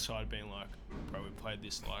on our side being like, bro, we played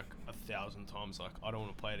this like 1,000 times, like I don't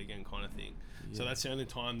want to play it again kind of thing. So that's the only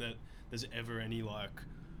time that there's ever any like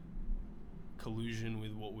collusion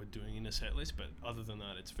with what we're doing in a set list, but other than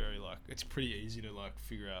that it's very like it's pretty easy to like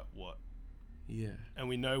figure out what. And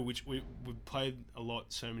we know which we've played a lot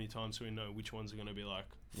so many times, so we know which ones are going to be like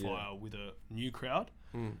fire with a new crowd.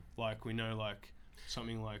 Like we know like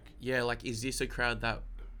something like like is this a crowd that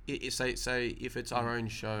say if it's our own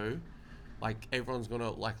show, like everyone's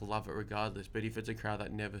gonna like love it regardless, but if it's a crowd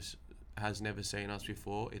that has never seen us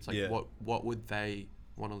before, it's like what would they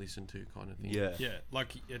want to listen to kind of thing.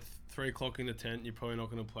 Like at 3 o'clock in the tent you're probably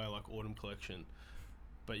not going to play like Autumn Collection,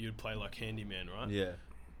 but you'd play like Handyman, right?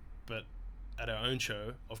 But at our own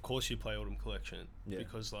show, of course you play Autumn Collection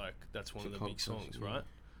because like that's one of the big songs, right?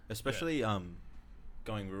 Especially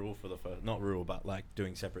going rural for the first, not rural, but like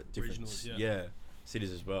doing separate different regionals,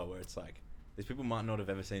 cities as well, where it's like these people might not have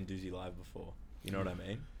ever seen Doozy live before. You know what I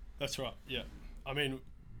mean? That's right. Yeah, I mean,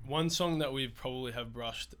 one song that we probably have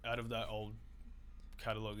brushed out of that old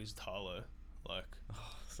catalog is Tarlo. Like,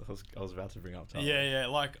 so I was about to bring up Tarlo. Yeah.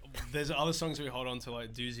 Like, there's other songs we hold on to,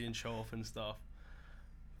 like Doozy and Show Off and stuff.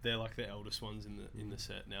 They're like the eldest ones in the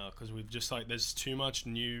set now because we've just like there's too much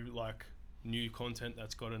new content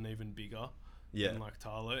that's gotten even bigger. Than like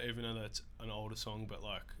Tarlo, even though that's an older song, but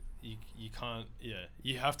like you can't.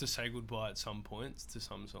 You have to say goodbye at some points to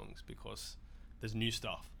some songs because there's new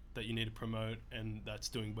stuff that you need to promote and that's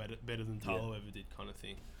doing better than Tarlo ever did, kind of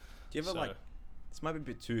thing. Do you ever like? This might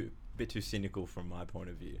be a bit too cynical from my point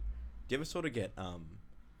of view. Do you ever sort of get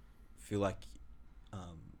feel like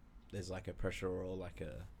there's like a pressure or like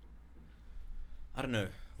a I don't know,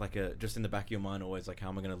 like a just in the back of your mind always like how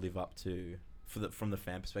am I going to live up to from the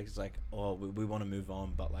fan perspective? It's like, oh, we want to move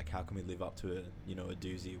on, but like how can we live up to a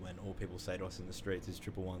Doozy when all people say to us in the streets is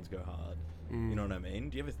 111s go hard? You know what I mean?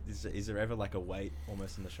 Do you ever is there ever like a weight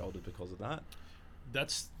almost in the shoulders because of that?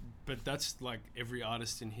 That's like every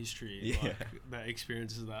artist in history like, that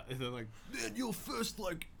experiences that. They're like, man, your first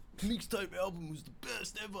like mixtape album was the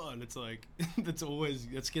best ever, and it's like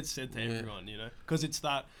that gets said to everyone, because it's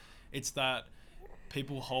that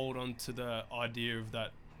people hold on to the idea of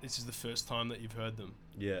that this is the first time that you've heard them,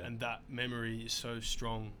 and that memory is so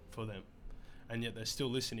strong for them, and yet they're still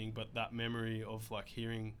listening, but that memory of like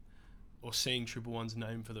hearing or seeing 111's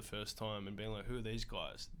name for the first time and being like, who are these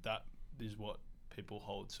guys? That is what people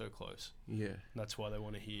hold so close. And that's why they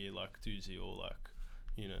want to hear like Doozy or like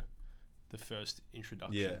the first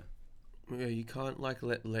introduction. You can't like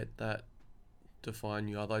let that define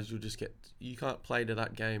you, otherwise you can't play to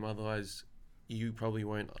that game, otherwise you probably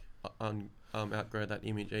won't outgrow that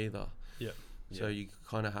image either. So you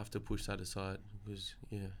kind of have to push that aside because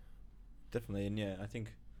definitely. And I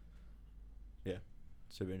think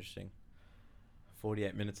super interesting.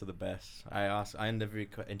 48 minutes of the best. I end every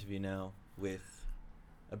interview now with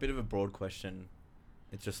a bit of a broad question.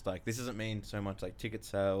 It's just like, this doesn't mean so much like ticket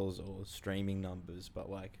sales or streaming numbers, but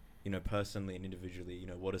like, personally and individually,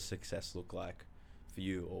 what does success look like for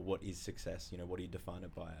you, or what is success? What do you define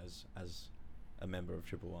it by as a member of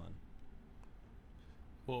 111?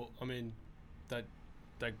 Well, I mean, that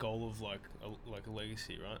goal of like a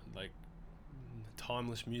legacy, right? Like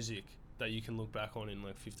timeless music that you can look back on in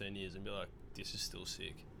like 15 years and be like, this is still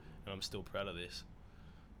sick, and I'm still proud of this.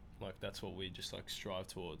 Like that's what we just like strive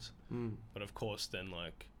towards. But of course, then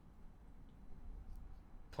like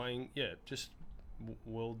playing, just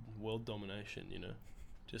world domination.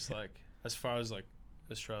 Just like as far as like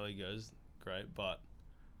Australia goes, great, but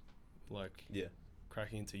like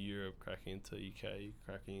cracking into Europe, cracking into UK,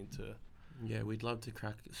 cracking into we'd love to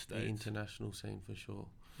crack the international scene for sure.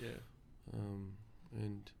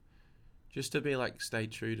 And just to be like stay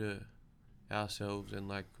true to ourselves and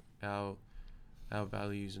like our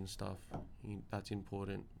values and stuff, that's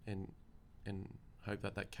important, and hope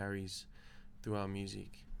that carries through our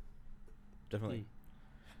music. Definitely.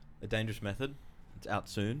 A Dangerous Method, it's out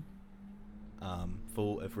soon.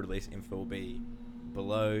 Full of release info will be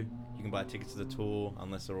below. You can buy tickets to the tour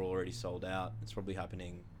unless they're already sold out. It's probably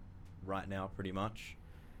happening right now, pretty much.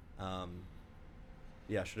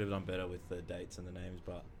 Yeah, I should have done better with the dates and the names,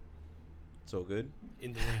 but it's all good.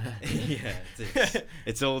 In the link. Yeah,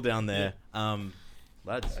 it's all down there.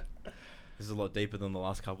 Lads, this is a lot deeper than the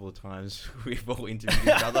last couple of times we've all interviewed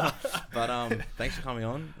each other. But thanks for coming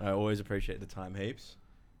on. I always appreciate the time heaps.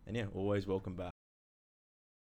 And yeah, always welcome back.